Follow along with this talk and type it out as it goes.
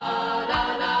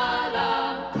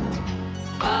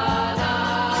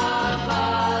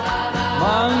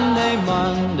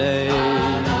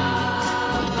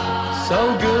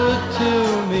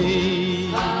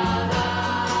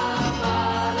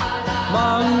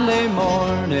Monday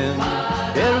morning,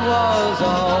 it was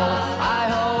all I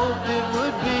hoped it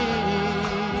would be.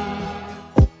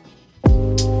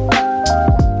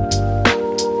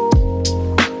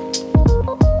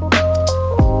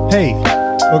 Hey,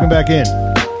 welcome back in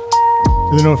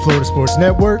to the North Florida Sports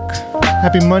Network.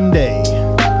 Happy Monday.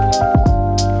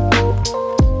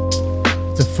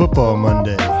 It's a football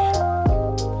Monday.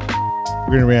 We're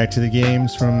going to react to the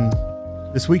games from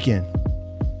this weekend,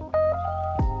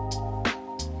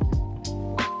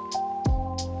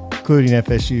 including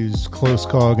FSU's close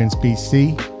call against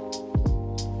BC.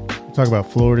 We'll talk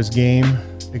about Florida's game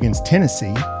against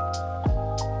Tennessee.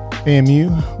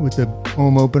 FAMU with the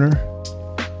home opener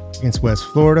against West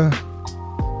Florida.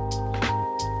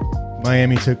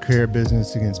 Miami took care of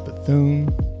business against Bethune.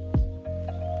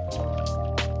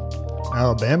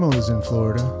 Alabama was in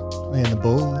Florida playing the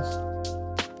Bulls.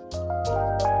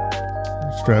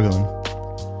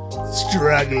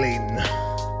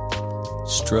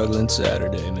 Struggling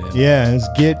Saturday, man. Yeah, it's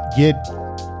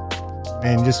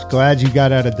man, just glad you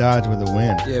got out of Dodge with a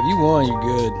win. Yeah, if you won, you're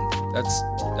good.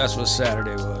 That's what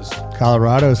Saturday was.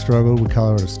 Colorado struggled with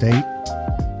Colorado State.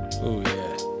 Oh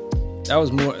yeah, that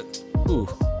was more. Ooh,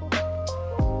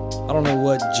 I don't know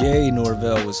what Jay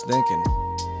Norvell was thinking.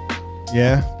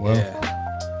 Yeah, well,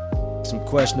 yeah, some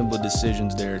questionable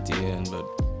decisions there at the end, but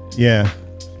yeah,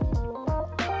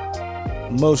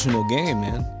 emotional game,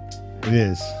 man. it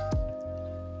is.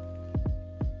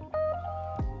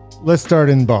 Let's start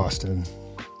in Boston.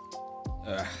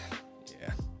 Yeah,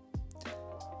 it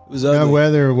was ugly. Not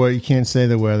weather or what? You can't say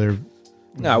the weather.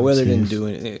 No, weather didn't do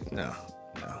it. No.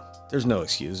 There's no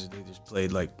excuses. They just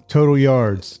played like Total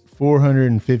yards,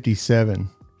 457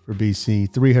 for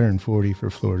BC, 340 for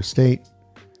Florida State.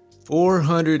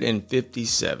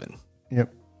 457.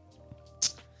 Yep.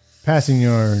 Passing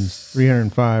yards,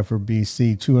 305 for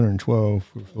BC, 212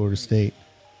 for Florida State.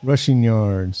 Rushing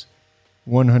yards,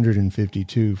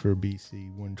 152 for BC,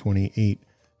 128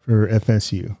 for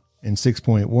FSU. And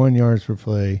 6.1 yards per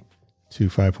play to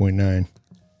 5.9.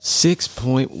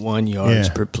 6.1 yards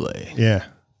per play. Yeah.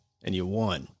 And you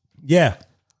won. Yeah.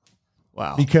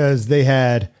 Wow. Because they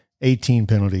had 18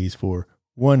 penalties for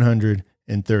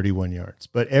 131 yards.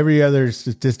 But every other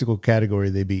statistical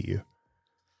category, they beat you.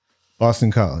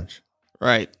 Boston College.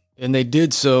 Right. And they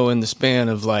did so in the span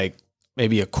of like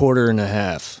maybe a quarter and a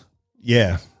half.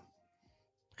 Yeah.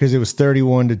 Because it was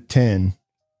 31-10.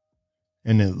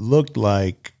 And it looked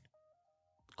like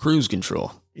cruise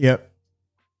control. Yep.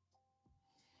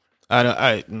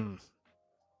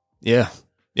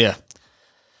 Yeah.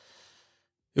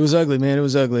 It was ugly, man. It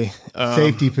was ugly.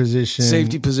 Safety position.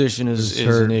 Safety position is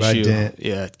an issue.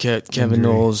 Yeah, Kevin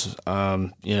Knowles.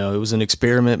 It was an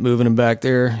experiment moving him back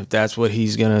there. If that's what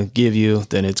he's gonna give you,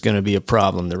 then it's gonna be a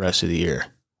problem the rest of the year.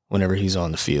 Whenever he's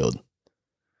on the field,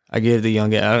 I get the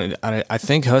young guy. I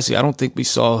think Hussey. I don't think we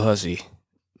saw Hussey.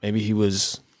 Maybe he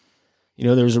was.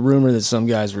 There was a rumor that some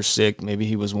guys were sick. Maybe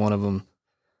he was one of them.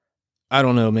 I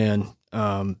don't know, man.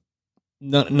 None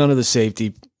of the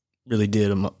safety really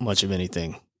did much of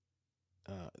anything.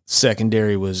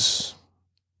 Secondary was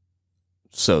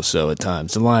so at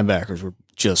times. The linebackers were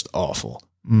just awful.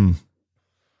 It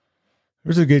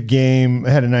was a good game.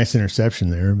 It had a nice interception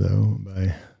there, though.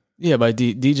 By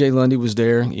DJ Lundy was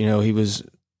there. He was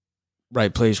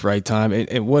right place, right time.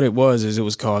 And what it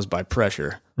was caused by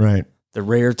pressure. Right. The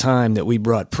rare time that we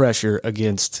brought pressure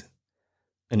against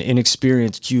an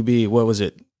inexperienced QB. What was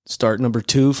it? Start number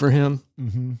 2 for him.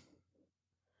 Mm-hmm.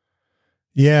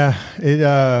 Yeah,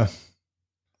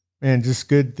 man, just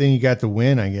good thing you got the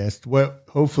win, I guess.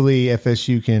 Hopefully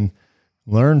FSU can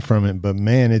learn from it, but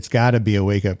man, it's got to be a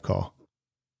wake up call.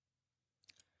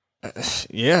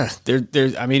 Yeah,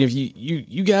 I mean, if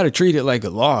you got to treat it like a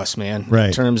loss, man. Right.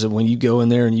 In terms of when you go in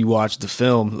there and you watch the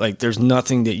film, like there's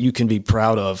nothing that you can be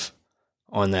proud of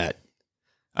on that.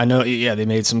 I know, yeah, they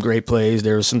made some great plays.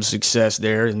 There was some success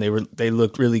there, and they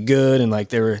looked really good, and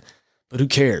but who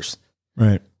cares?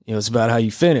 Right. It's about how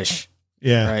you finish.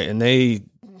 Yeah. Right. And they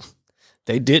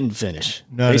didn't finish.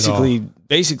 Not at all.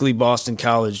 Basically, Boston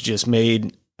College just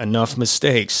made enough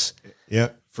mistakes.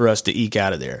 Yep. For us to eke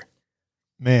out of there.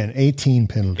 Man, 18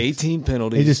 penalties. 18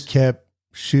 penalties. They just kept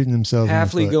shooting themselves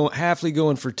halfly in the foot.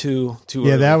 going for two.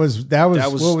 Yeah, that was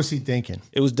what was he thinking?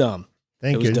 It was dumb.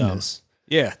 Thank goodness. Dumb.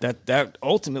 Yeah, that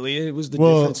ultimately it was the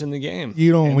difference in the game.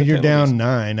 When you're down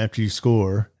 9 after you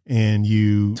score and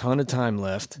ton of time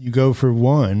left, you go for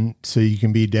 1 so you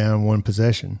can be down 1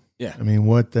 possession. Yeah. I mean,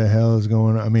 what the hell is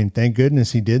going on? I mean, thank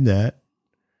goodness he did that.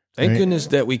 Thank goodness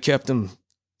that we kept him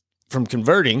from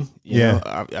converting. You know?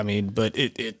 I mean, but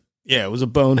it was a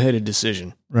boneheaded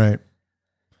decision. Right.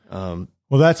 Well,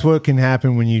 Well, that's what can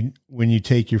happen when you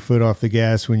take your foot off the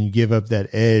gas, when you give up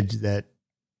that edge, that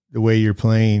the way you're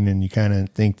playing, and you kind of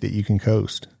think that you can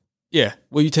coast. Yeah.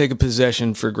 Well, you take a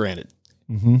possession for granted.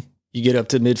 Mm-hmm. You get up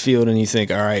to midfield and you think,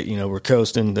 all right, we're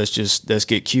coasting. Let's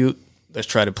get cute. Let's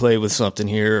try to play with something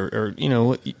here. Or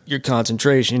your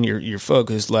concentration, your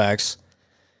focus lacks.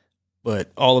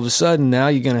 But all of a sudden, now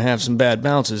you're going to have some bad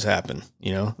bounces happen,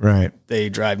 Right. They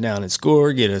drive down and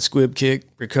score, get a squib kick,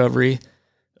 recovery.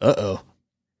 Uh-oh.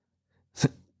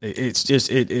 It's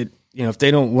just, if they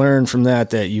don't learn from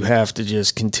that you have to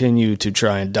just continue to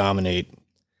try and dominate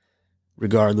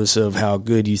regardless of how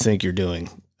good you think you're doing.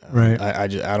 Right. I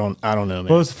don't know, man.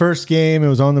 Well, it was the first game. It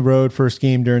was on the road, first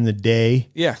game during the day.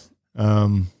 Yeah.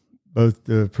 Both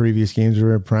the previous games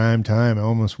were in prime time. I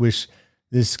almost wish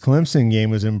this Clemson game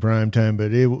was in prime time,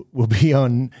 but it will be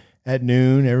on at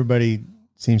noon. Everybody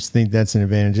seems to think that's an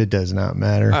advantage. It does not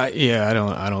matter. I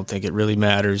don't think it really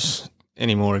matters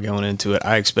anymore going into it.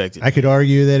 I expect it. I could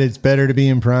argue that it's better to be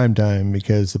in prime time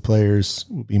because the players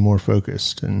will be more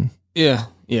focused. And yeah.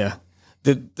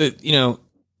 The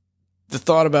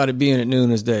thought about it being at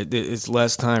noon is that it's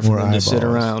less time for them to sit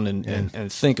around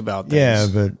and think about things. Yeah,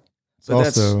 but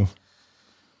also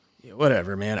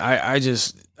whatever, man. I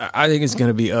think it's going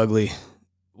to be ugly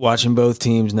watching both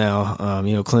teams now.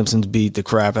 Clemson's beat the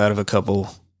crap out of a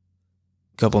couple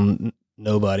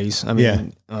nobodies. I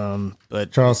mean,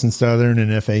 but Charleston Southern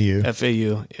and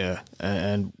FAU, yeah,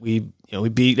 and we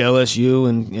beat LSU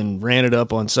and ran it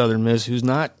up on Southern Miss, who's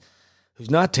not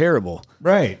terrible,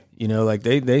 right?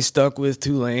 They stuck with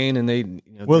Tulane, and they.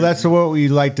 That's what we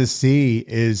like to see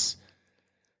is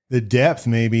the depth.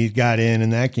 Maybe got in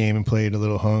that game and played a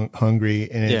little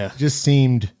hungry, and it just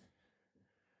seemed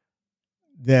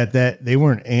that they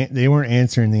weren't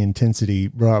answering the intensity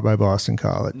brought by Boston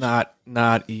College.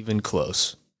 Not even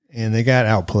close. And they got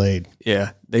outplayed.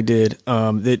 Yeah, they did.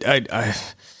 I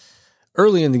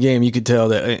early in the game, you could tell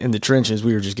that in the trenches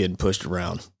we were just getting pushed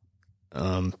around.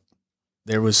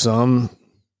 There was some,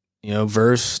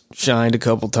 Verse shined a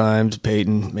couple times.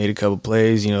 Peyton made a couple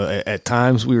plays. At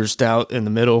times we were stout in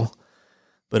the middle,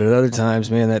 but at other times,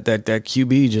 man, that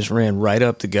QB just ran right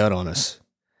up the gut on us.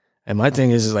 And my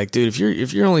thing is like, dude,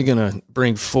 if you're only gonna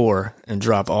bring 4 and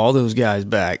drop all those guys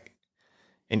back,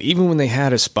 and even when they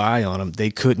had a spy on him, they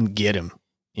couldn't get him.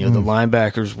 The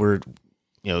linebackers were,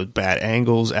 bad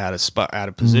angles, out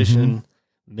of position,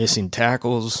 missing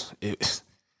tackles.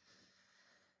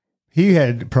 He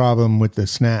had a problem with the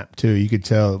snap too. You could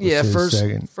tell.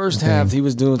 First half he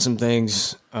was doing some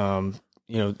things.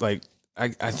 Like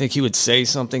I think he would say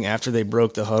something after they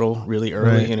broke the huddle really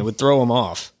early, and it would throw him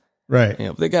off. Right.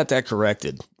 They got that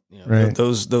corrected. Right.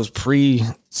 Those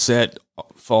preset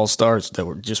false starts that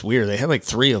were just weird. They had like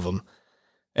 3 of them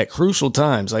at crucial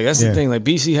times. Like that's the thing. Like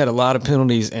BC had a lot of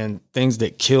penalties and things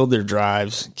that killed their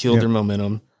drives, killed their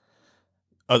momentum.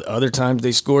 Other times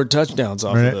they scored touchdowns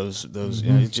off of those.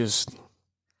 It just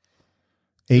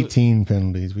 18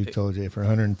 penalties. We told you for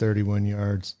 131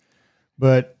 yards,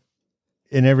 but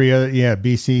in every other,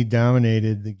 BC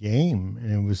dominated the game,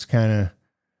 and it was kind of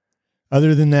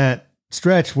other than that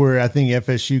stretch where I think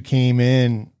FSU came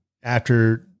in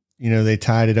after they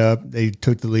tied it up, they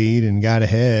took the lead and got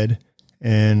ahead,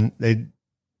 and they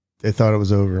thought it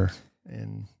was over.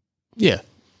 And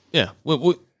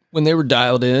when they were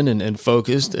dialed in and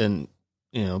focused and,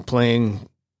 playing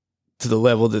to the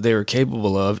level that they were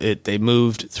capable of, they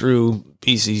moved through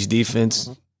BC's defense,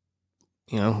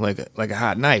 like a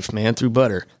hot knife, man, through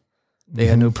butter. They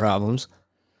had no problems.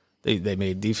 They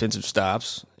made defensive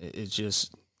stops. It's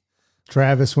just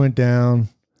Travis went down.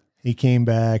 He came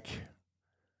back.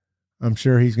 I'm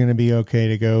sure he's going to be okay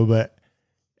to go, but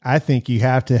I think you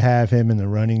have to have him in the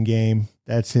running game.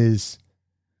 That's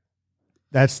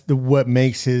what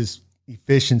makes his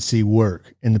efficiency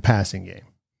work in the passing game.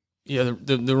 Yeah,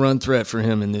 the run threat for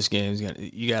him in this game,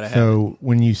 you got to have. So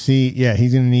when you see,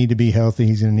 he's going to need to be healthy.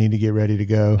 He's going to need to get ready to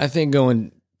go. I think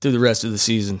going through the rest of the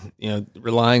season,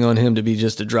 relying on him to be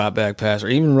just a drop back passer,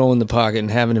 even rolling the pocket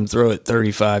and having him throw it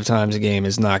 35 times a game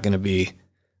is not going to be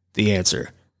the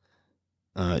answer.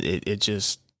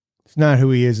 It's not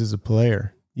who he is as a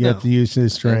player. You have to use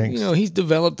his strengths. And, he's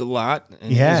developed a lot,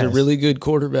 and he's a really good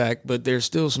quarterback, but there's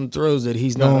still some throws that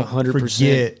he's not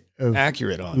 100%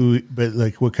 accurate on. But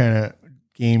like what kind of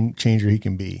game changer he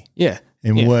can be. Yeah.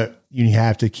 And what you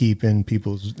have to keep in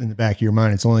the back of your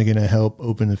mind. It's only going to help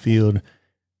open the field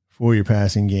for your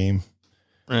passing game.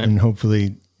 Right. And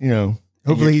hopefully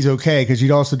he's okay, because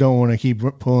you also don't want to keep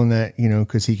pulling that,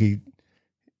 because he could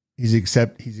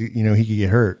get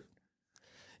hurt.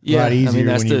 A lot easier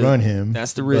when you run him.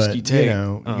 That's the risk you take.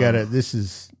 You gotta. This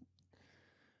is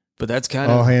But that's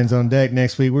kind of all hands on deck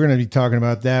next week. We're going to be talking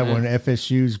about that one.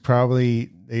 FSU's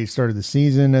they started the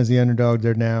season as the underdog.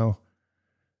 They're now,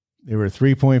 they were a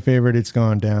 3-point favorite. It's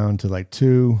gone down to like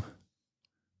 2.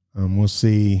 We'll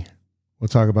see. We'll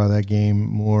talk about that game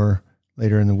more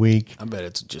later in the week. I bet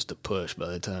it's just a push by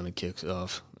the time it kicks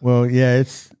off. Well, yeah,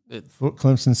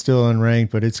 Clemson's still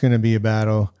unranked, but it's going to be a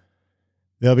battle.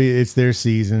 It's their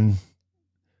season.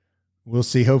 We'll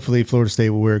see. Hopefully Florida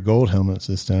State will wear gold helmets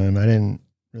this time. I didn't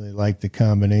really like the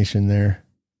combination there.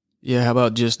 Yeah, how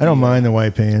about I don't mind the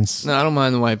white pants. No, I don't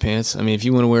mind the white pants. I mean, if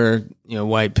you want to wear,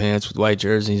 white pants with white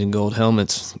jerseys and gold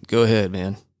helmets, go ahead,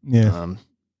 man. Yeah.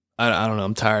 I don't know.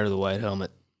 I'm tired of the white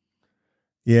helmet.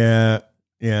 Yeah.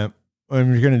 Yeah. Well, if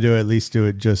you're going to do it, at least do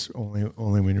it just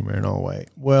only when you're wearing all white.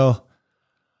 Well,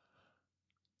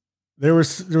 there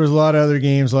was a lot of other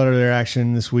games, a lot of other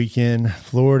action this weekend.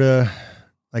 Florida,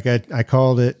 like I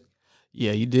called it.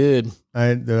 Yeah, you did.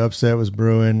 The upset was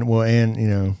brewing. Well,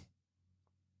 and,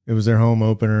 it was their home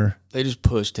opener. They just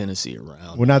pushed Tennessee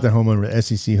around. Well, not their home opener,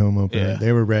 SEC home opener. Yeah.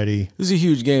 They were ready. It was a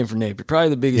huge game for Napier. Probably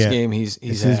the biggest game he's had.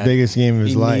 His biggest game of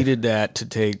his life. He needed that to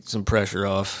take some pressure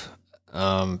off.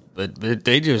 But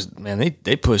they just, man,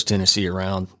 they pushed Tennessee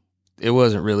around. It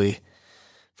wasn't really.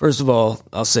 First of all,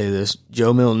 I'll say this: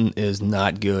 Joe Milton is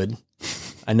not good.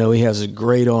 I know he has a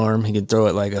great arm. He can throw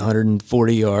it like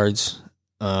 140 yards.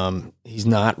 He's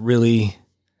not really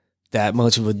that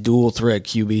much of a dual threat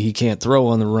QB. He can't throw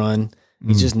on the run.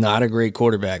 He's just not a great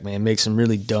quarterback, man. Makes some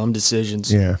really dumb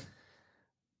decisions. Yeah.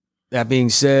 That being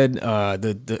said,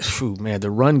 the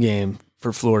run game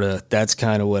for Florida, that's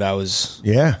kind of what I was.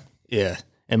 Yeah. Yeah.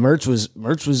 And Mertz was,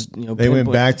 they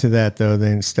went back to that though.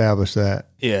 They established that.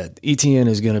 Yeah. ETN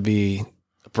is going to be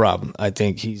a problem. I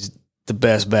think he's the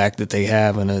best back that they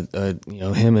have. And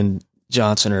him and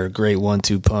Johnson are a great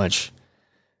 1-2 punch.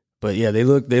 But yeah, they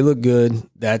look good.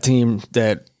 That team,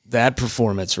 that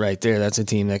performance right there, that's a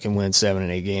team that can win 7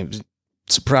 and 8 games.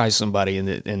 Surprise somebody in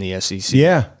the SEC.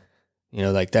 Yeah.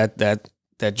 Like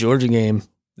that Georgia game,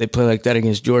 they play like that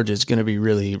against Georgia. It's going to be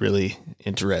really, really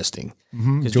interesting.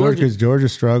 Because Georgia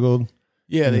struggled.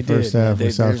 Yeah, in the first half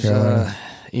with South Carolina.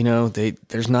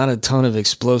 There's not a ton of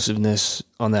explosiveness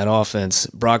on that offense.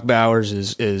 Brock Bowers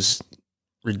is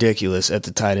ridiculous at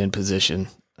the tight end position.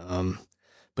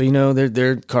 But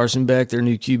they're Carson Beck, their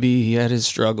new QB. He had his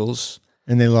struggles,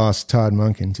 and they lost Todd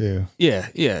Monken too. Yeah,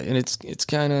 and it's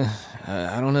kind of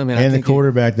I don't know, man. And the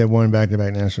quarterback that won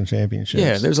back-to-back national championships.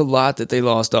 Yeah, there's a lot that they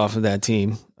lost off of that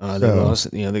team.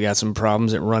 They got some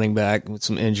problems at running back with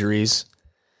some injuries.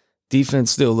 Defense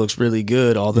still looks really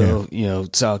good, although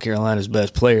South Carolina's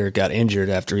best player got injured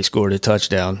after he scored a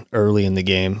touchdown early in the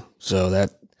game. So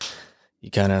that you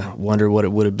kind of wonder what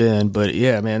it would have been. But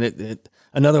yeah, man, it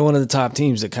another one of the top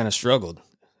teams that kind of struggled,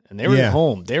 and they were at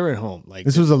home. They were at home. Like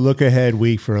this was a look ahead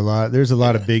week for a lot. There's a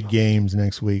lot of big games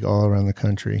next week all around the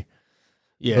country.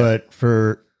 Yeah, but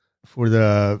for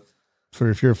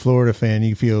if you're a Florida fan,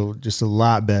 you feel just a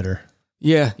lot better.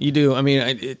 Yeah, you do. I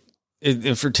mean,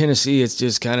 for Tennessee, it's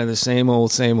just kind of the same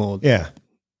old. Yeah,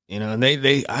 and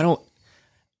I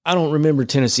don't remember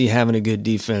Tennessee having a good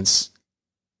defense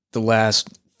the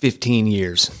last 15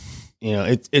 years.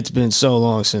 It's been so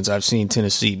long since I've seen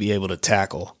Tennessee be able to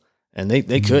tackle, and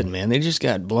they couldn't, man. They just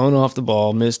got blown off the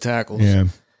ball, missed tackles. Yeah,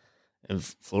 and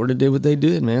Florida did what they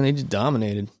did, man. They just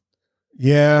dominated.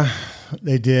 Yeah,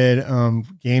 they did.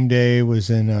 Game day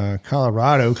was in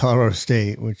Colorado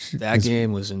State,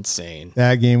 game was insane.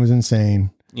 That game was insane.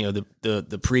 The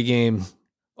pregame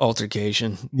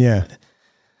altercation. Yeah,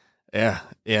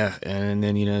 and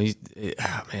then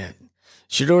man,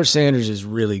 Shedeur Sanders is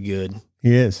really good.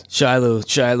 He is.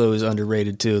 Shiloh is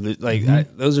underrated too.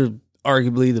 Those are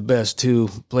arguably the best 2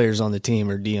 players on the team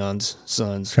are Deion's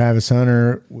sons. Travis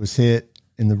Hunter was hit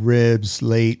in the ribs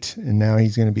late, and now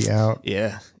he's going to be out.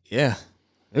 Yeah. It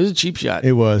was a cheap shot.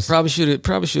 It was. Probably should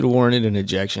have warranted an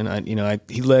ejection.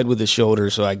 He led with his shoulder,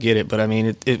 so I get it. But I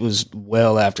mean, it was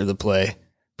well after the play.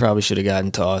 Probably should have gotten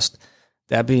tossed.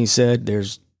 That being said,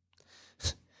 there's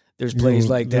plays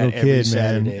like that every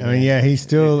Saturday. Man. I mean, yeah, he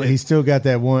still got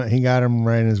that one. He got him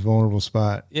right in his vulnerable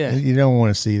spot. Yeah, you don't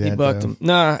want to see that. He bucked him.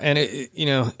 Nah, and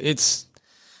it's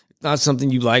not something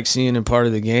you like seeing in part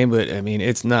of the game, but I mean,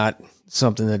 it's not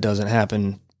something that doesn't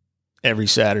happen every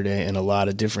Saturday in a lot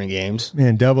of different games.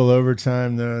 Man, double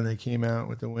overtime though, they came out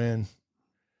with the win.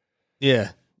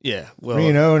 Yeah. Well,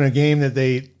 in a game that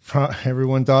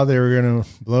everyone thought they were going to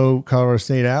blow Colorado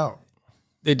State out.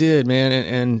 They did, man,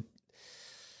 and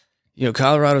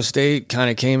Colorado State kind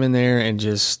of came in there and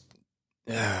just,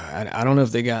 I don't know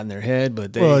if they got in their head,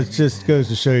 but it just goes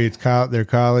to show you they're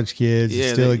college kids.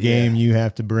 It's still a game. You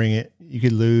have to bring it. You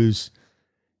could lose.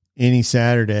 any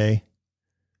Saturday.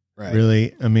 Right.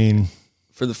 Really, I mean,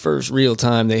 for the first real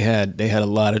time, they had a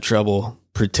lot of trouble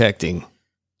protecting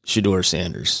Shedeur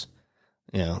Sanders.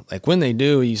 You know, like when they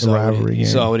do, you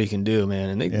saw what he can do, man.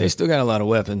 And they still got a lot of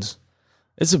weapons.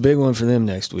 It's a big one for them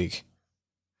next week.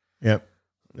 Yep.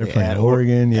 They're playing at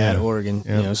Oregon. At Oregon. Yep.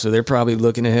 You know, so they're probably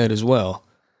looking ahead as well.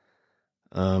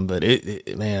 But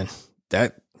man,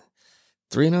 that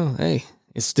 3-0, hey,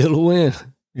 it's still a win.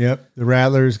 Yep. The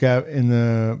Rattlers kept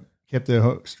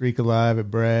the streak alive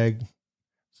at Bragg.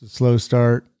 It's a slow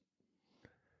start.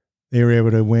 They were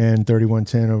able to win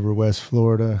 31-10 over West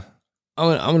Florida.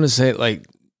 I'm going to say, like,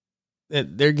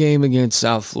 their game against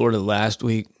South Florida last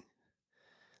week,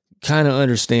 kind of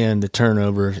understand the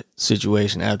turnover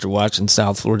situation after watching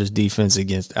South Florida's defense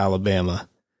against Alabama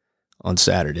on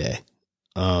Saturday.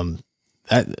 You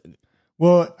can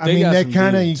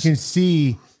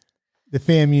see the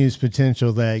FAMU's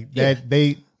potential.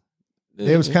 It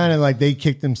was kind of like they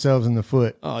kicked themselves in the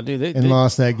foot. Oh, dude, they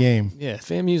lost that game. Yeah,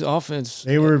 FAMU's offense.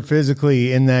 They were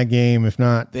physically in that game, if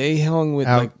not. They hung with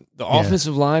the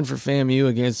offensive line for FAMU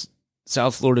against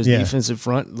South Florida's defensive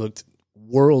front looked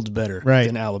worlds better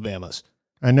than Alabama's.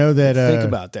 I know that. Think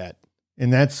about that.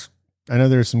 And I know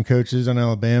there's some coaches on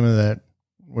Alabama that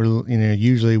were,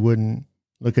 usually wouldn't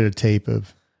look at a tape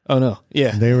of. Oh no,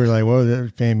 yeah. They were like, "Whoa,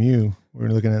 that's FAMU." We're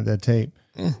looking at that tape.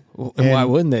 Yeah. Well, and why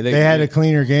wouldn't they? They had a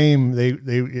cleaner game.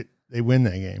 They win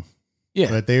that game.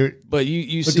 Yeah, but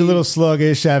you see, a little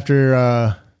sluggish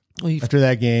after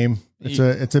that game.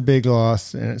 It's a big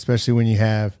loss, and especially when you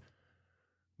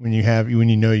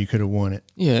know you could have won it.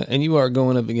 Yeah, and you are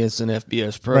going up against an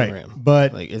FBS program, right?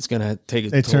 But like it's going to take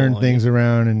They turned things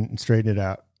around and straightened it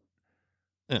out.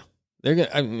 Yeah, they're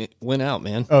going to win out,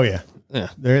 man. Oh yeah, yeah.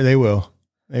 They will.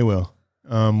 We'll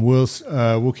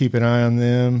keep an eye on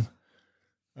them.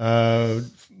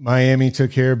 Miami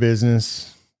took care of business.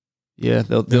 Yeah,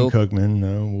 they'll Cookman.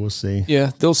 No, we'll see.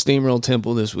 Yeah, they'll steamroll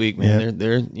Temple this week, man.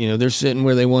 Yeah. They're sitting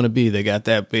where they want to be. They got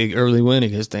that big early win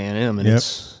against A&M, and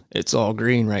it's all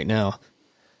green right now.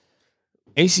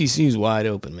 ACC is wide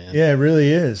open, man. Yeah, it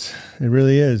really is. It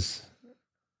really is.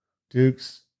 Duke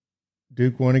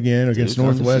won again against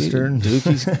Northwestern.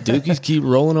 Dukies keep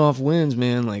rolling off wins,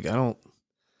 man. Like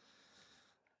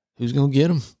who's gonna get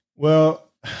them? Well,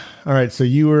 all right. So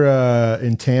you were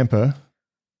in Tampa.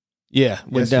 Yeah,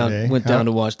 went down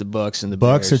to watch the Bucks and the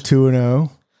Bucks Bears. are 2-0.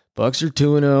 Bucks are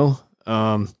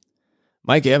 2-0.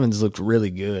 Mike Evans looked really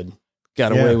good.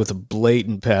 Got away with a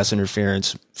blatant pass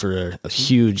interference for a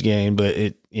huge gain, but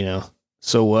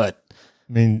so what?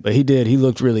 I mean, but he did. He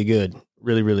looked really good,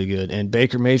 really, really good. And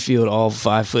Baker Mayfield, all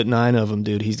 5'9" of him,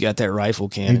 dude. He's got that rifle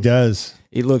cannon. He does.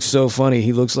 He looks so funny.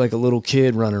 He looks like a little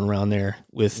kid running around there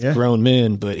with grown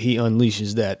men, but he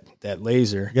unleashes that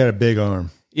laser. He got a big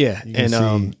arm. Yeah,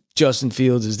 and Justin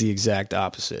Fields is the exact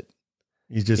opposite.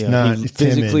 He's just not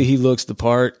physically. He looks the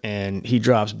part, and he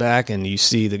drops back, and you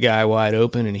see the guy wide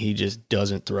open, and he just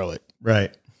doesn't throw it.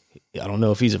 Right. I don't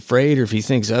know if he's afraid or if he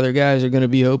thinks other guys are going to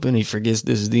be open. He forgets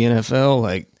this is the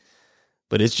NFL.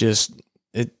 But it's just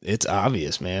it's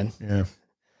obvious, man. Yeah.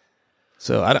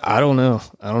 So I don't know.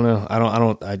 I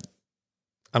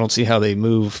don't see how they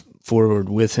move forward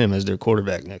with him as their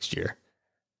quarterback next year.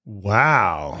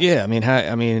 Wow. Yeah, I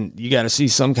mean, you got to see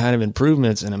some kind of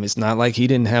improvements in him. It's not like he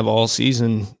didn't have all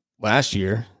season last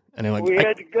year. And we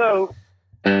had to go.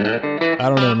 I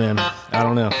don't know, man. I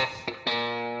don't know.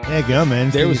 Yeah, go,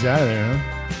 man. There was out of there, huh?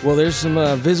 Well, there's some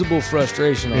visible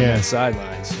frustration on that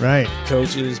sidelines. Right.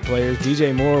 Coaches, players.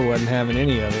 DJ Moore wasn't having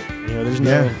any of it. There's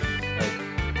no.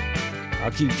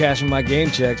 I'll keep cashing my game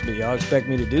checks, but y'all expect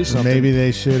me to do something. Maybe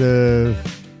they should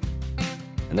have.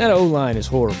 And that O-line is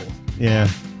horrible. Yeah.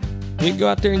 You can go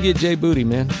out there and get Jay Booty,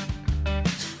 man.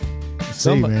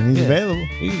 Man. He's available.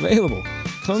 He's available.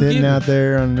 Sitting out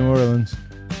there on New Orleans.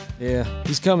 Yeah.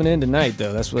 He's coming in tonight,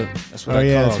 though. That's what Oh,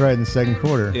 yeah, that's right, in the second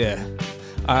quarter. Yeah.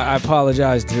 I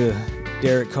apologize to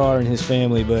Derek Carr and his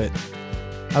family, but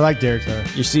I like Derek Carr.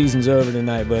 Your season's over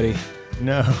tonight, buddy.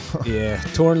 No. Yeah.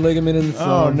 Torn ligament in the thumb.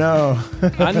 Oh, no.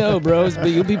 I know, bros, but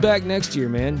you'll be back next year,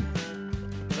 man.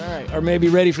 All right. Or maybe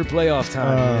ready for playoff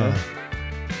time.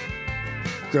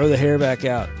 Grow the hair back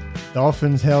out.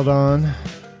 Dolphins held on.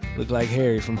 Looked like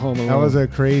Harry from Home Alone. That was a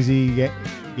crazy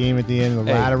game at the end of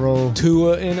the lateral.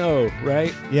 Tua and O,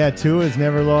 right? Yeah, Tua's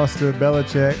never lost to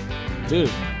Belichick. Dude,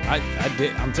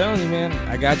 I'm telling you, man,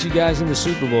 I got you guys in the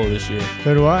Super Bowl this year.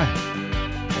 So do I.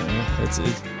 It's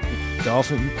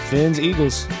Dolphins, Fins,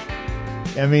 Eagles.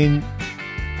 I mean,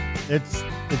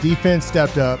 the defense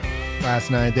stepped up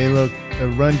last night. The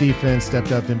run defense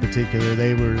stepped up in particular.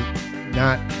 They were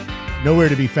nowhere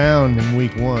to be found in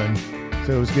week one. So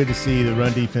So it was good to see the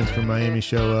run defense from Miami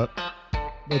show up.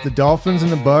 But the Dolphins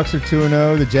and the Bucs are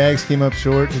 2-0. The Jags came up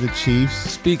short to the Chiefs.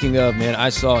 Speaking of, man, I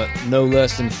saw no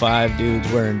less than 5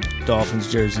 dudes wearing Dolphins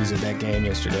jerseys at that game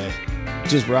yesterday.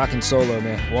 Just rocking solo,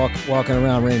 man. Walking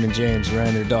around Raymond James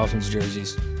wearing their Dolphins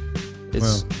jerseys.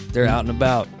 They're out and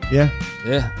about. Yeah?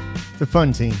 Yeah. It's a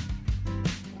fun team.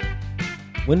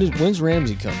 When's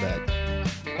Ramsey come back?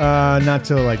 Not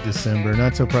till like December.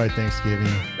 Not till probably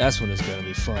Thanksgiving. That's when it's gonna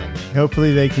be fun, man.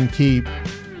 Hopefully they can keep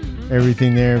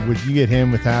everything there. You get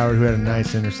him with Howard, who had a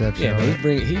nice interception. Yeah,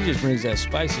 but he just brings that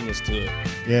spiciness to it.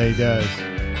 Yeah, he does.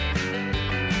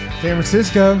 San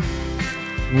Francisco,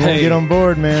 you want to get on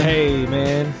board, man. Hey,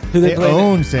 man, who they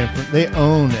own They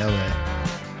own LA.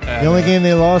 The only game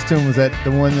they lost to him was the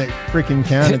one that freaking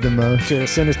counted the most. To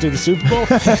send us to the Super Bowl.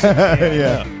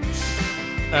 Yeah.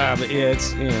 But yeah,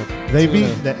 it's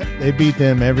they beat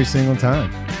them every single time.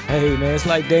 Hey, man, it's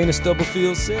like Dana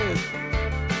Stubblefield said.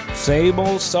 Same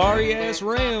old sorry-ass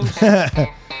Rams. All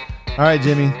right,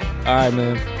 Jimmy. All right,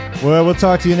 man. Well, we'll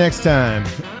talk to you next time.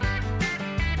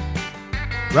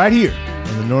 Right here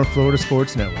on the North Florida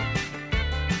Sports Network. We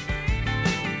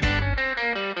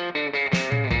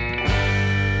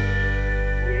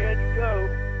had to go.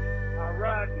 Our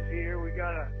ride was here. We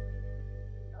got a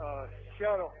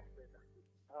shuttle.